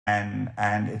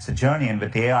And it's a journey. And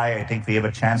with AI, I think we have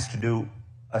a chance to do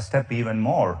a step even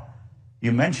more.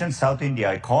 You mentioned South India.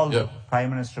 I called the Prime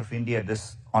Minister of India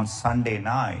on Sunday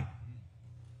night.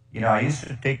 You know, I used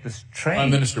to take this train.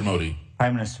 Prime Minister Modi.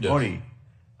 Prime Minister Modi.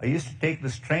 I used to take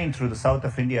this train through the south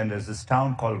of India, and there's this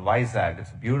town called Vizag.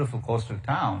 It's a beautiful coastal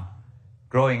town.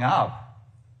 Growing up,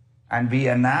 and we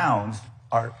announced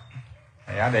our,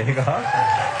 there you go.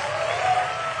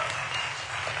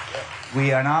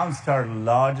 We announced our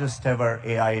largest ever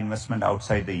AI investment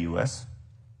outside the US,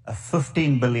 a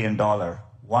 $15 billion,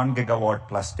 1 gigawatt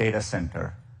plus data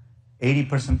center,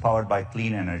 80% powered by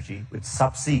clean energy with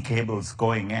subsea cables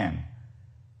going in.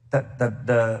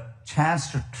 The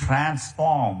chance to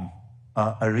transform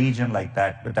a region like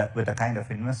that with a kind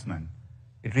of investment,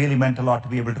 it really meant a lot to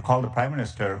be able to call the Prime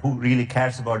Minister, who really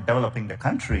cares about developing the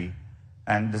country.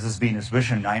 And this has been his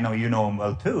vision. I know you know him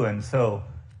well too. And so,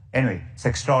 anyway, it's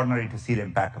extraordinary to see the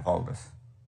impact of all this.